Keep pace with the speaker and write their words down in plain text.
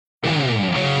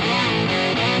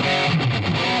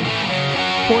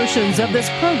Portions of this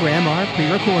program are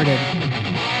pre-recorded.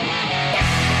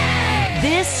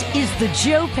 This is the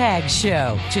Joe Pags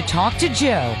Show. To talk to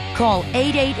Joe, call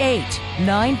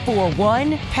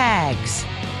 888-941-PAGS.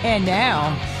 And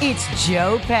now, it's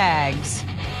Joe Pags.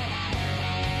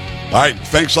 All right,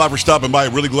 thanks a lot for stopping by.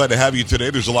 Really glad to have you today.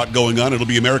 There's a lot going on. It'll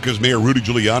be America's Mayor Rudy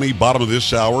Giuliani, bottom of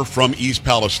this hour from East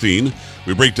Palestine.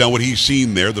 We break down what he's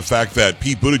seen there, the fact that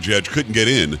Pete Buttigieg couldn't get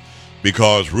in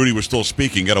because Rudy was still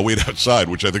speaking, got to wait outside,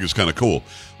 which I think is kind of cool.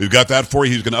 We've got that for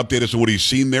you. He's going to update us on what he's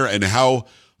seen there and how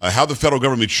the federal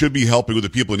government should be helping with the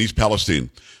people in East Palestine.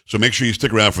 So make sure you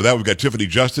stick around for that. We've got Tiffany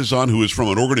Justice on, who is from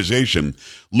an organization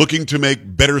looking to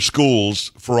make better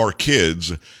schools for our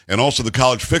kids, and also the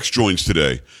College Fix joins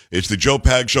today. It's the Joe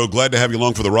Pags Show. Glad to have you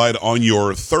along for the ride on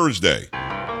your Thursday.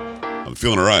 I'm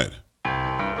feeling all right.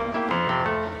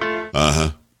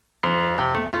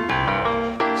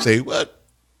 Say what?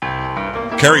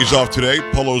 Carrie's off today.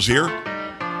 Polo's here.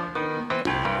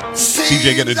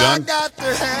 CJ getting it done.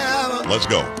 Let's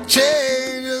go.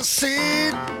 Change the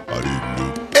scene.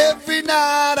 Every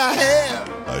night I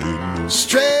have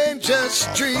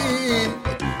strangest dream.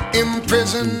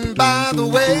 Imprisoned by the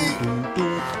way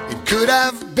it could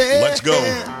have been. Let's go.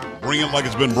 Bring it like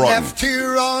it's been brought. Left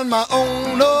here on my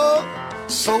own. Oh,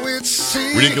 so it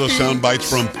seems. Ridiculous sound bites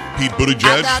from Pete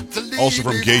Buttigieg. Also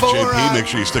from KJP. Make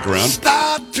sure you stick around.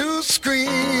 Start to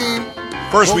scream.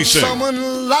 First we sing.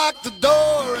 Someone locked the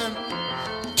door and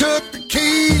took the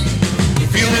key.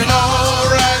 Feeling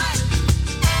alright.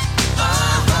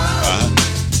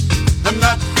 I'm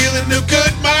not feeling too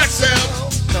good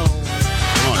myself. No.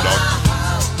 Come on, dog.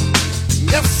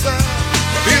 Yes, sir.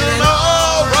 Feeling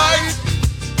alright.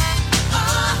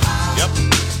 Yep.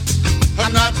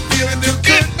 I'm not feeling too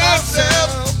good myself.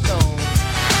 No.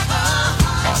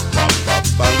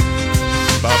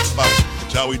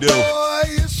 That's how we do.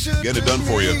 Get it done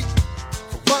for you.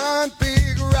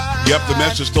 Yep, the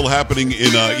mess is still happening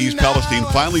in East Palestine.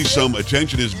 Finally, some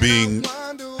attention is being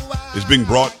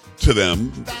brought to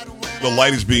them. The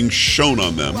light is being shown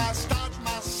on them,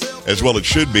 as well it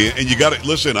should be. And you got to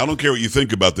listen. I don't care what you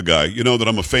think about the guy. You know that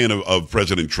I'm a fan of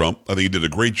President Trump. I think he did a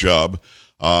great job.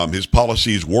 His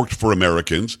policies worked for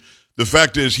Americans. The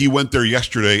fact is, he went there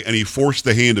yesterday and he forced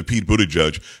the hand of Pete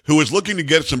Buttigieg, who was looking to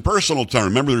get some personal time.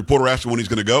 Remember, the reporter asked him when he's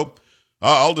going to go.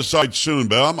 I'll decide soon,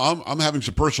 but I'm having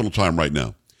some personal time right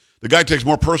now. The guy takes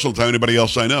more personal time than anybody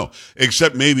else I know,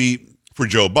 except maybe for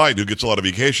Joe Biden, who gets a lot of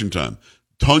vacation time.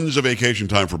 Tons of vacation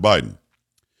time for Biden.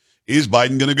 Is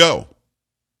Biden going to go?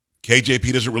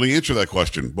 KJP doesn't really answer that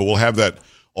question, but we'll have that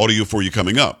audio for you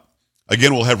coming up.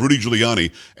 Again, we'll have Rudy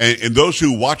Giuliani. And those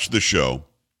who watch the show,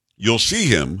 you'll see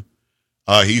him.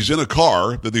 He's in a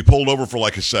car that they pulled over for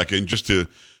like a second just to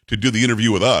do the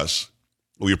interview with us.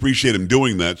 We appreciate him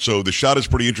doing that. So the shot is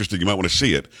pretty interesting. You might want to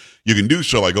see it. You can do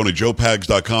so by going to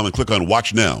joepags.com and click on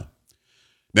Watch Now.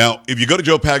 Now, if you go to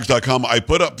joepags.com, I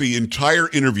put up the entire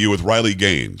interview with Riley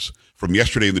Gaines from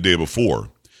yesterday and the day before.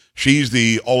 She's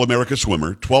the All-America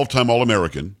swimmer, 12-time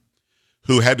All-American,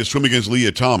 who had to swim against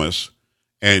Leah Thomas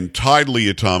and tied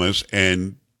Leah Thomas,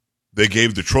 and they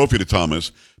gave the trophy to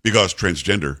Thomas because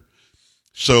transgender.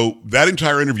 So that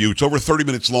entire interview, it's over 30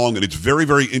 minutes long, and it's very,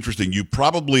 very interesting. You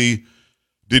probably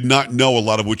did not know a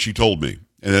lot of what she told me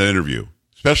in that interview,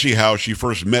 especially how she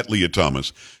first met Leah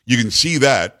Thomas. You can see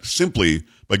that simply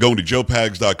by going to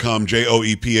joepags.com,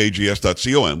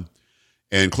 joepags.com,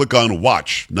 and click on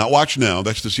Watch. Not Watch Now.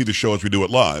 That's to see the show as we do it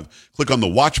live. Click on the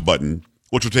Watch button,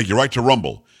 which will take you right to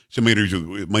Rumble. So my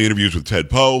interviews with Ted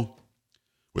Poe,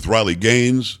 with Riley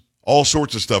Gaines, all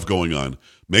sorts of stuff going on.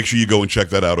 Make sure you go and check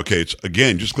that out. Okay, it's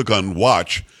again, just click on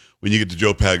Watch when you get to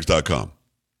joepags.com.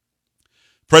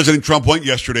 President Trump went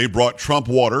yesterday, brought Trump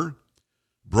water,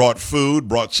 brought food,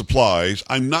 brought supplies.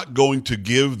 I'm not going to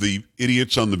give the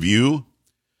idiots on The View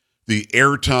the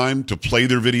airtime to play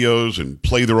their videos and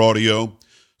play their audio.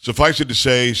 Suffice it to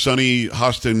say, Sunny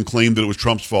Hostin claimed that it was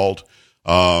Trump's fault.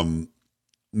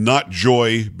 Not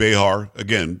Joy Behar.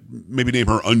 Again, maybe name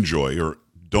her Unjoy or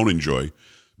Don't Enjoy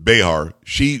Behar.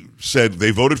 She said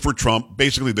they voted for Trump.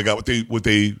 Basically, they got what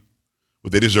they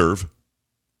deserve.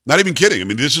 Not even kidding. I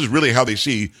mean, this is really how they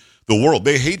see the world.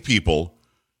 They hate people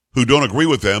who don't agree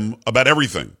with them about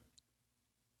everything.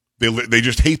 They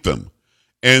just hate them.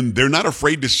 And they're not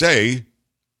afraid to say,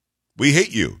 we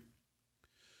hate you.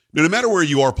 Now, no matter where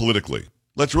you are politically,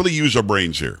 let's really use our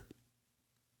brains here.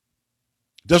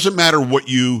 It doesn't matter what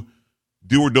you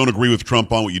do or don't agree with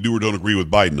Trump on, what you do or don't agree with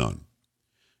Biden on.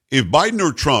 If Biden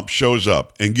or Trump shows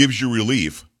up and gives you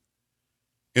relief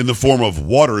in the form of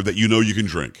water that you know you can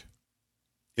drink,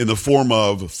 in the form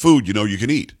of food you know you can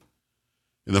eat,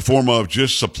 in the form of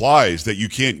just supplies that you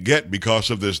can't get because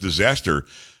of this disaster.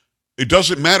 It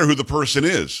doesn't matter who the person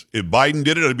is. If Biden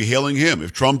did it, I'd be hailing him.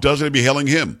 If Trump does it, I'd be hailing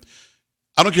him.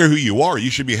 I don't care who you are. You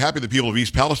should be happy the people of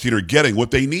East Palestine are getting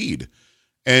what they need.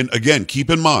 And again, keep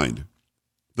in mind,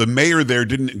 the mayor there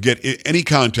didn't get any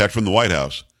contact from the White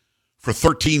House for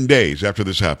 13 days after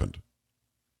this happened.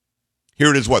 Here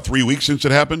it is, 3 weeks since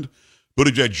it happened?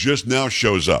 Buttigieg just now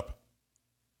shows up.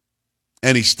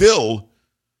 And he still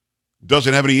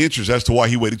doesn't have any answers as to why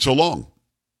he waited so long.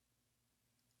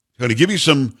 I'm going to give you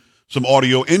some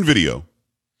audio and video.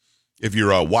 If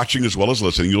you're watching as well as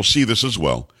listening, you'll see this as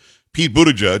well. Pete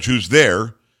Buttigieg, who's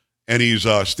there, and he's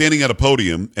standing at a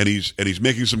podium, and he's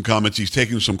making some comments. He's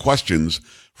taking some questions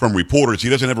from reporters. He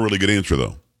doesn't have a really good answer,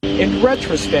 though. In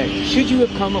retrospect, should you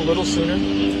have come a little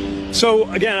sooner?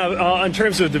 So, again, in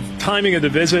terms of the timing of the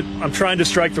visit, I'm trying to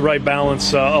strike the right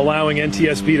balance, allowing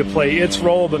NTSB to play its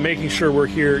role, but making sure we're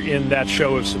here in that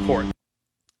show of support.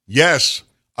 Yes,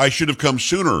 I should have come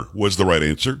sooner was the right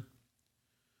answer.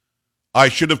 I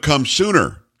should have come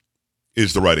sooner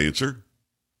is the right answer.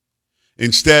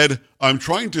 Instead, I'm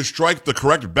trying to strike the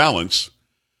correct balance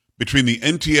between the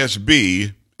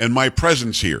NTSB and my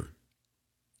presence here.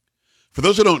 For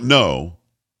those who don't know,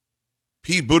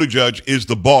 Pete Buttigieg is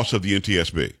the boss of the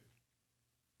NTSB.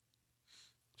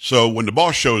 So when the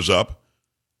boss shows up,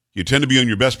 you tend to be on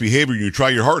your best behavior and you try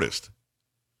your hardest.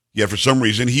 Yet for some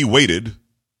reason, he waited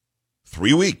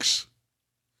 3 weeks.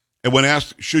 And when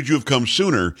asked, should you have come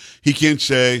sooner, he can't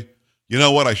say, you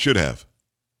know what, I should have.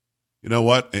 You know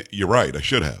what, you're right, I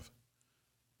should have.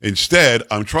 Instead,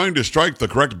 I'm trying to strike the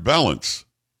correct balance.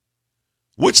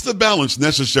 What's the balance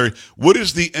necessary? What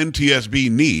does the NTSB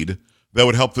need that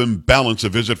would help them balance a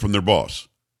visit from their boss?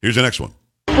 Here's the next one.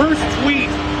 First tweet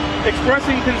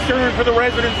expressing concern for the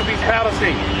residents of East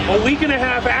Palestine a week and a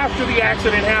half after the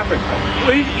accident happened.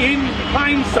 In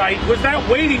hindsight, was that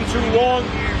waiting too long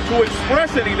to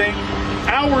express anything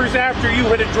hours after you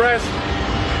had addressed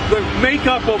the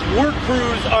makeup of work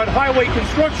crews on highway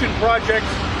construction projects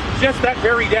just that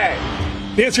very day?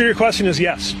 The answer to your question is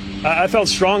yes. I felt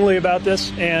strongly about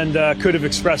this and could have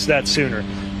expressed that sooner.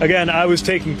 Again, I was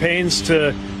taking pains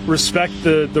to respect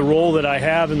the role that I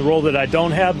have and the role that I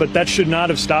don't have, but that should not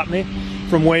have stopped me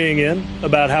from weighing in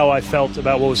about how I felt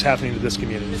about what was happening to this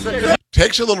community.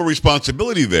 Takes a little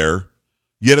responsibility there,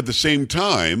 yet at the same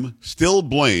time still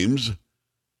blames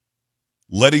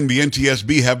letting the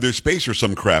NTSB have their space or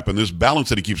some crap and this balance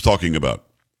that he keeps talking about.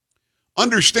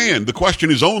 Understand, the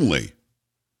question is only,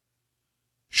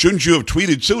 shouldn't you have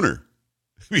tweeted sooner?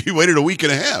 You waited a week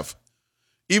and a half,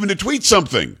 even to tweet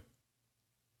something.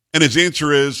 And his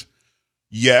answer is,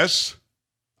 yes,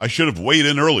 I should have weighed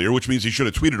in earlier, which means he should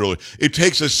have tweeted earlier. It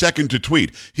takes a second to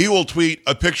tweet. He will tweet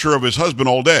a picture of his husband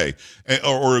all day,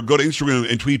 or go to Instagram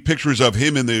and tweet pictures of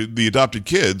him and the adopted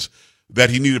kids that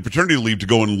he needed paternity leave to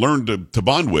go and learn to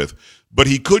bond with. But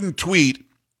he couldn't tweet,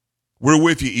 we're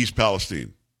with you, East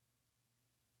Palestine.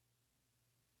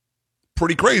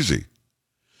 Pretty crazy.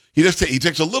 He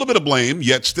takes a little bit of blame,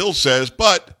 yet still says,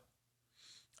 but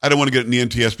I don't want to get in the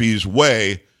NTSB's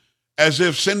way, as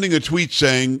if sending a tweet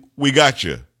saying, we got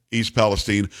you, East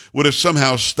Palestine, would have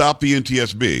somehow stopped the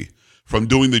NTSB from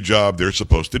doing the job they're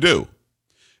supposed to do.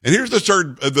 And here's the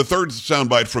third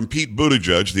soundbite from Pete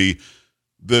Buttigieg,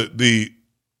 the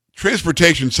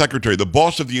transportation secretary, the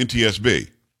boss of the NTSB.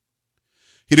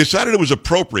 He decided it was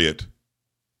appropriate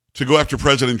to go after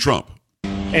President Trump.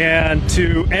 And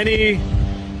to any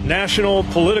national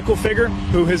political figure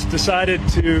who has decided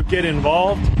to get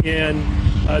involved in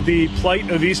the plight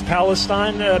of East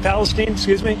Palestine,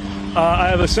 I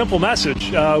have a simple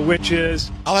message, which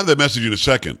is... I'll have that message in a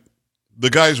second. The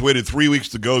guy's waited 3 weeks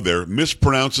to go there,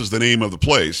 mispronounces the name of the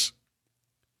place,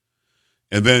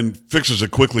 and then fixes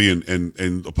it quickly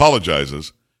and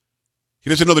apologizes. He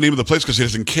doesn't know the name of the place because he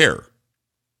doesn't care.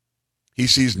 He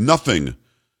sees nothing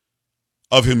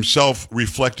of himself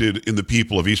reflected in the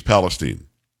people of East Palestine.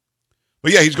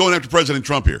 But yeah, he's going after President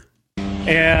Trump here.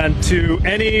 And to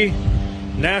any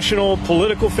national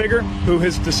political figure who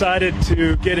has decided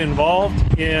to get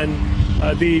involved in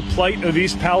the plight of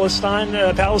East Palestine,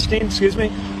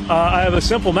 I have a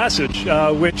simple message,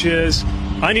 which is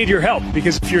I need your help,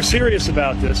 because if you're serious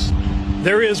about this,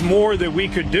 there is more that we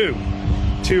could do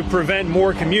to prevent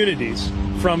more communities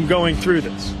from going through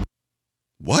this.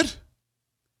 What?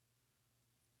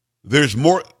 There's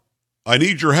more. I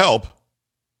need your help.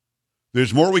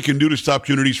 There's more we can do to stop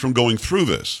communities from going through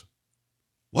this.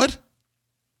 What?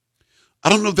 I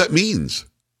don't know what that means.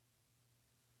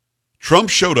 Trump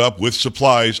showed up with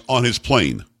supplies on his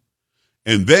plane.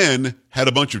 and then had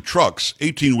a bunch of trucks,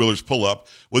 18-wheelers pull up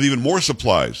with even more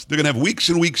supplies. They're going to have weeks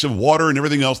and weeks of water and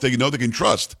everything else they know they can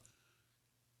trust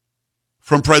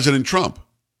from President Trump.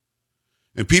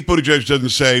 And Pete Buttigieg doesn't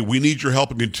say, we need your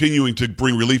help in continuing to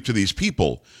bring relief to these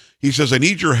people. He says, I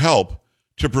need your help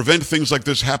to prevent things like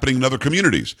this happening in other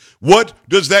communities. What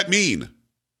does that mean?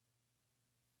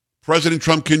 President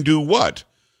Trump can do what?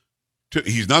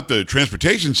 He's not the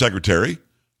transportation secretary.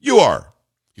 You are.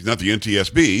 He's not the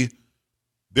NTSB.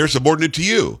 They're subordinate to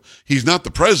you. He's not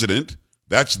the president.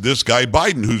 That's this guy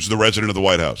Biden, who's the resident of the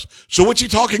White House. So what's he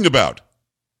talking about?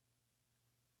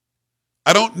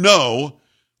 I don't know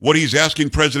what he's asking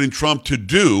President Trump to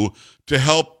do to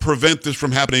help prevent this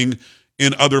from happening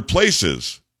in other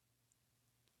places.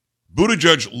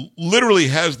 Buttigieg literally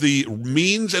has the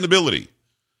means and ability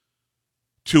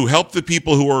to help the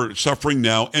people who are suffering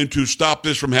now and to stop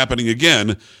this from happening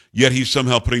again, yet he's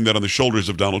somehow putting that on the shoulders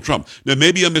of Donald Trump. Now,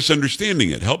 maybe I'm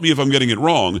misunderstanding it. Help me if I'm getting it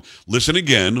wrong. Listen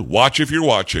again, watch if you're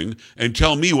watching, and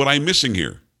tell me what I'm missing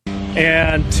here.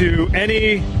 And to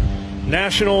any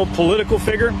national political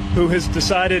figure who has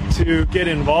decided to get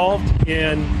involved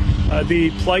in the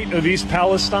plight of East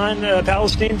Palestine,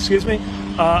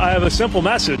 I have a simple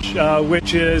message,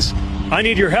 which is I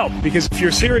need your help, because if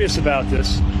you're serious about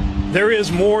this, there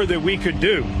is more that we could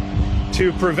do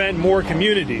to prevent more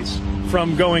communities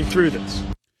from going through this.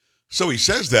 So he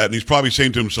says that, and he's probably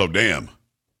saying to himself, damn,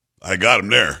 I got him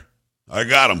there. I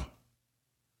got him.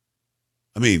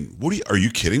 I mean, are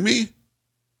you kidding me?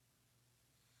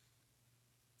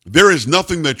 There is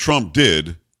nothing that Trump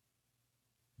did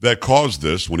that caused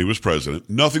this when he was president,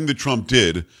 nothing that Trump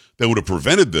did that would have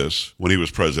prevented this when he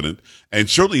was president, and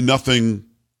certainly nothing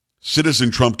Citizen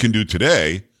Trump can do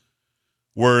today,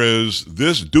 whereas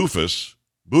this doofus,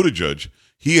 Buttigieg,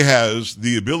 he has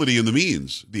the ability and the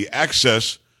means, the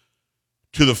access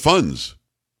to the funds.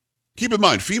 Keep in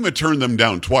mind, FEMA turned them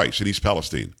down twice in East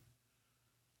Palestine.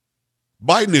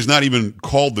 Biden has not even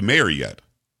called the mayor yet,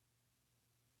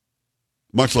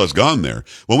 much less gone there.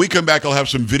 When we come back, I'll have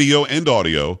some video and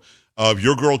audio of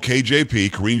your girl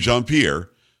KJP, Karine Jean-Pierre,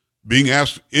 being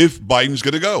asked if Biden's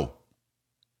going to go.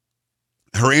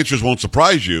 Her answers won't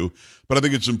surprise you, but I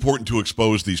think it's important to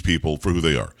expose these people for who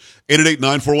they are.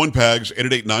 888-941-PAGS,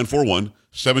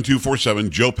 888-941-7247,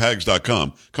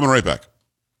 joepags.com. Coming right back.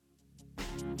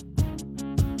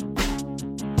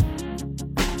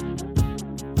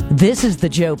 This is the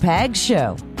Joe Pags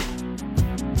Show.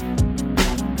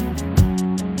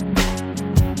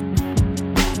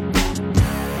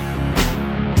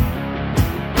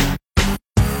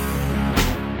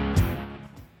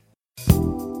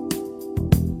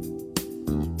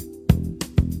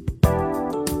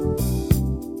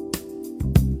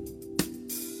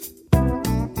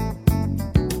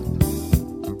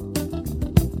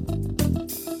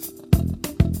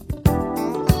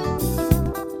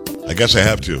 I guess I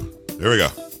have to. There we go.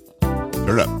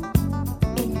 Turn it up.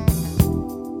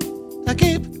 I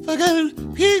keep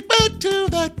forgetting he went to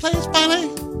that place, Bonnie.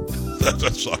 That's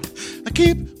that song. I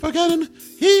keep forgetting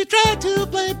he tried to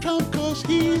blame Trump because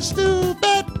he's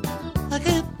stupid. I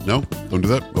can't. No? Don't do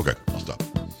that? Okay, I'll stop.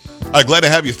 All right, glad to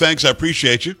have you. Thanks. I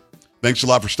appreciate you. Thanks a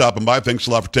lot for stopping by. Thanks a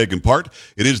lot for taking part.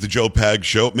 It is the Joe Pags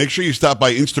Show. Make sure you stop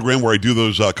by Instagram where I do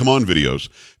those Come On videos.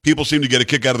 People seem to get a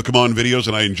kick out of the Come On videos,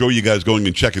 and I enjoy you guys going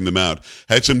and checking them out.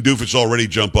 Had some doofus already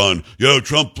jump on.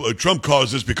 Trump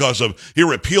caused this because of he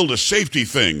repealed a safety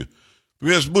thing.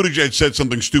 Because Buttigieg said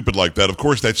something stupid like that. Of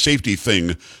course, that safety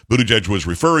thing Buttigieg was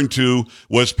referring to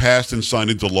was passed and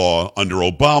signed into law under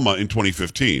Obama in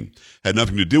 2015. Had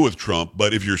nothing to do with Trump,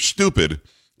 but if you're stupid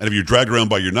and if you're dragged around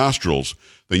by your nostrils,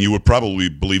 then you would probably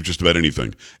believe just about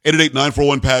anything.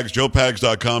 888-941-PAGS,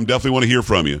 joepags.com. Definitely want to hear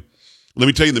from you. Let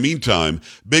me tell you in the meantime,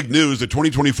 big news, the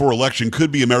 2024 election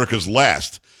could be America's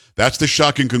last. That's the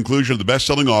shocking conclusion of the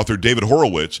best-selling author David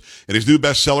Horowitz. In his new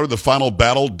bestseller, The Final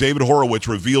Battle, David Horowitz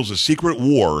reveals a secret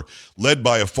war led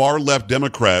by a far-left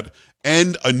Democrat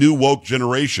and a new woke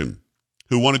generation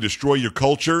who want to destroy your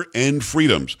culture and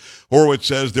freedoms. Horowitz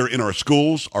says they're in our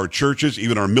schools, our churches,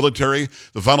 even our military.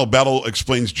 The Final Battle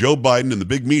explains Joe Biden and the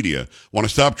big media want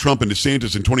to stop Trump and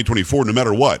DeSantis in 2024 no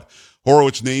matter what.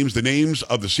 Horowitz names the names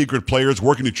of the secret players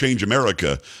working to change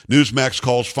America. Newsmax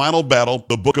calls Final Battle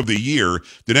the book of the year.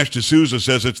 Dinesh D'Souza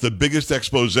says it's the biggest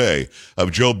expose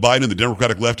of Joe Biden and the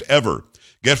Democratic left ever.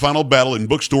 Get Final Battle in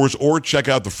bookstores or check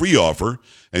out the free offer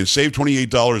and save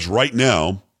 $28 right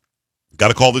now. Got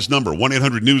to call this number,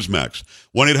 1-800-NEWSMAX,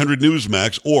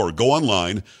 1-800-NEWSMAX, or go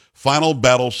online,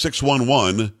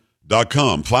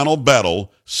 finalbattle611.com,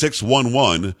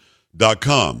 finalbattle611.com.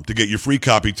 finalbattle611.com to get your free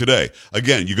copy today.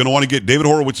 Again, you're going to want to get David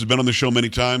Horowitz has been on the show many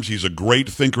times. He's a great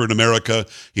thinker in America.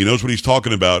 He knows what he's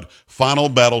talking about.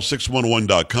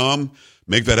 Finalbattle611.com.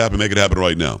 Make that happen. Make it happen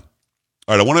right now.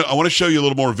 All right, I want to show you a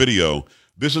little more video.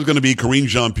 This is going to be Karine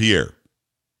Jean-Pierre.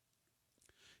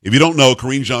 If you don't know,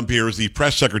 Karine Jean-Pierre is the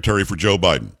press secretary for Joe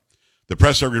Biden, the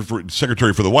press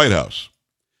secretary for the White House.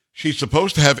 She's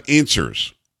supposed to have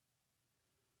answers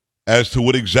as to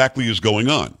what exactly is going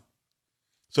on.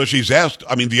 So she's asked,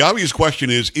 the obvious question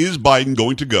is Biden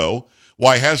going to go?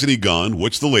 Why hasn't he gone?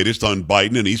 What's the latest on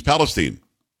Biden and East Palestine?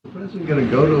 Is the president going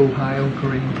to go to Ohio,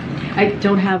 Karine? I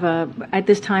don't have at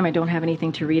this time, I don't have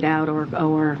anything to read out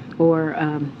or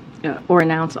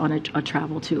announce on a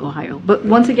travel to Ohio. But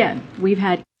once again, we've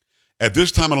had... At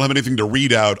this time, I don't have anything to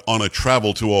read out on a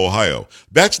travel to Ohio.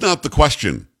 That's not the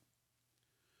question.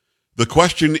 The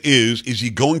question is he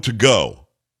going to go?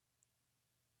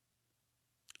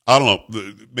 I don't know.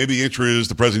 Maybe the answer is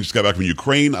the president just got back from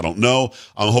Ukraine. I don't know.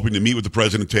 I'm hoping to meet with the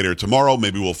president today or tomorrow.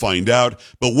 Maybe we'll find out.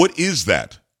 But what is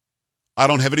that? I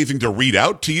don't have anything to read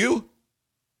out to you?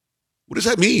 What does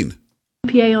that mean?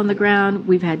 EPA on the ground.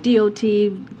 We've had DOT.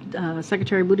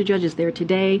 Secretary Buttigieg is there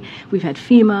today. We've had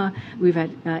FEMA. We've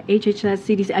had HHS,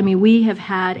 CDC. We have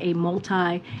had a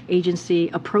multi-agency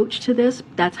approach to this.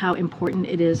 That's how important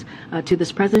it is to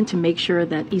this president to make sure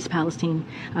that East Palestine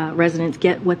residents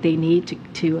get what they need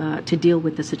to deal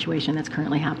with the situation that's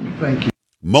currently happening. Thank you.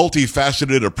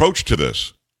 Multifaceted approach to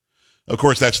this. Of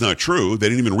course, that's not true. They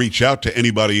didn't even reach out to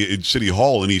anybody in City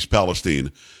Hall in East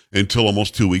Palestine until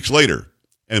almost 2 weeks later.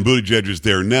 And Buttigieg is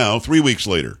there now, 3 weeks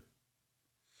later.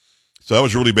 So that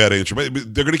was a really bad answer. But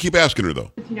they're going to keep asking her,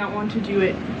 though. Do you not want to do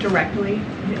it directly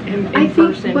in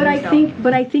person? But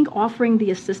I think offering the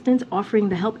assistance, offering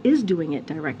the help is doing it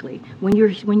directly. When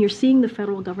you're seeing the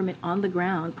federal government on the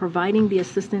ground providing the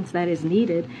assistance that is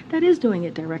needed, that is doing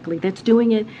it directly. That's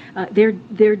doing it.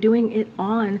 They're doing it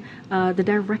on the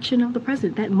direction of the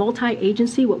president. That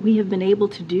multi-agency, what we have been able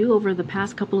to do over the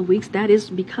past couple of weeks, that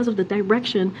is because of the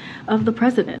direction of the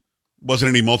president. Wasn't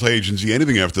any multi-agency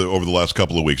anything over the last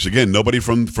couple of weeks. Again, nobody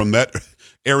from that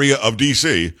area of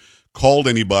D.C. called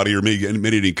anybody or made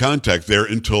any contact there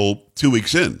until 2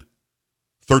 weeks in,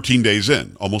 13 days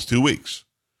in, almost 2 weeks.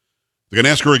 They're going to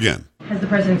ask her again. Has the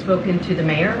president spoken to the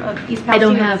mayor of East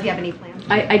Palestine? Does he have any plans?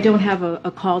 I don't have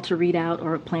a call to read out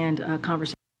or a planned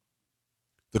conversation.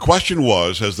 The question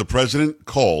was, has the president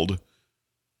called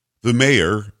the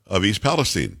mayor of East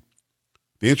Palestine?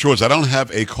 The answer was, I don't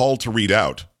have a call to read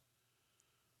out.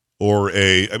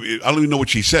 I don't even know what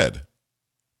she said.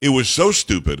 It was so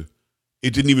stupid,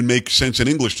 it didn't even make sense in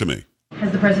English to me.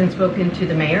 Has the president spoken to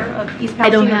the mayor of East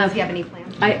Palestine? Does he have any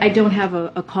plans? I don't have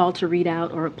a call to read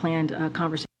out or a planned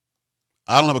conversation.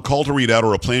 I don't have a call to read out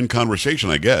or a planned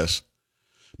conversation, I guess.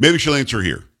 Maybe she'll answer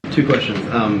here. Two questions.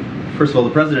 First of all,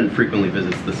 the president frequently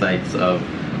visits the sites of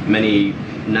many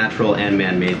natural and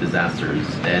man-made disasters,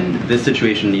 and this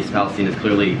situation in East Palestine has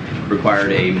clearly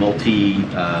required a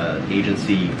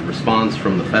multi-agency response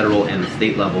from the federal and the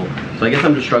state level. So I guess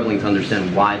I'm just struggling to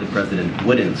understand why the president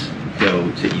wouldn't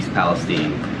go to East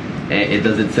Palestine.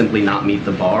 Does it simply not meet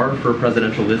the bar for a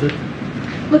presidential visit?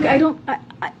 Look, I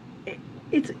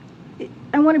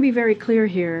want to be very clear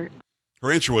here.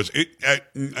 Her answer was, I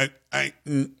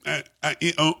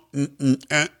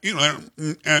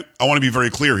want to be very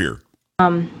clear here.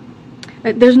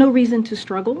 There's no reason to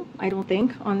struggle, I don't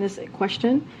think, on this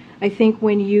question. I think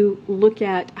when you look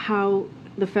at how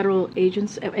the federal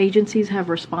agencies have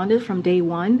responded from day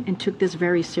one and took this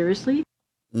very seriously.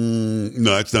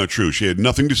 No, that's not true. She had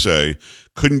nothing to say,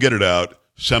 couldn't get it out,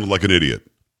 sounded like an idiot.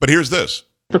 But here's this.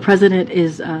 The president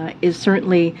is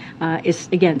certainly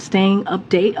again staying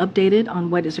updated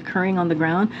on what is occurring on the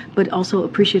ground, but also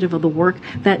appreciative of the work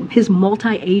that his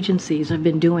multi-agencies have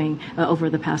been doing over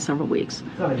the past several weeks.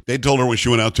 They told her when she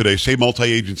went out today, say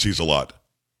multi-agencies a lot,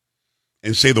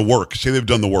 and say the work. Say they've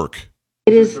done the work.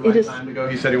 It is time to go.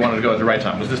 He said he wanted to go at the right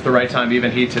time. Was this the right time?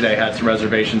 Even he today had some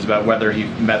reservations about whether he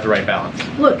met the right balance.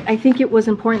 Look, I think it was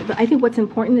important. I think what's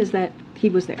important is that he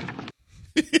was there.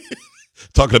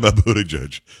 Talking about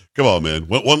Buttigieg. Come on, man.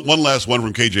 One last one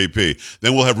from KJP.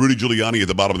 Then we'll have Rudy Giuliani at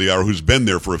the bottom of the hour, who's been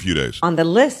there for a few days. On the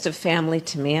list of family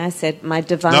to me, I said my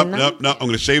divine... No, I'm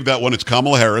going to save that one. It's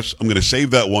Kamala Harris. I'm going to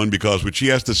save that one because what she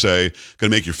has to say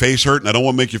going to make your face hurt, and I don't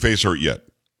want to make your face hurt yet.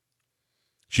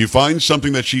 She finds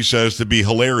something that she says to be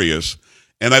hilarious,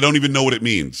 and I don't even know what it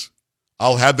means.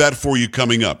 I'll have that for you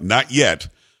coming up. Not yet.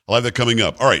 I'll have that coming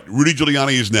up. All right, Rudy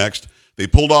Giuliani is next. They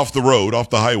pulled off the road, off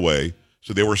the highway,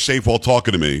 so they were safe while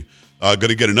talking to me. Going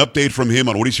to get an update from him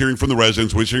on what he's hearing from the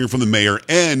residents, what he's hearing from the mayor,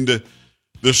 and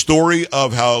The story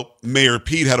of how Mayor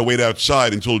Pete had to wait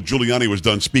outside until Giuliani was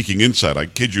done speaking inside. I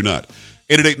kid you not.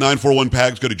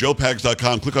 888-941-PAGS. Go to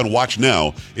joepags.com. Click on Watch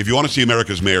Now if you want to see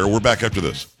America's mayor. We're back after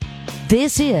this.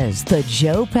 This is the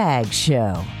Joe Pags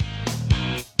Show.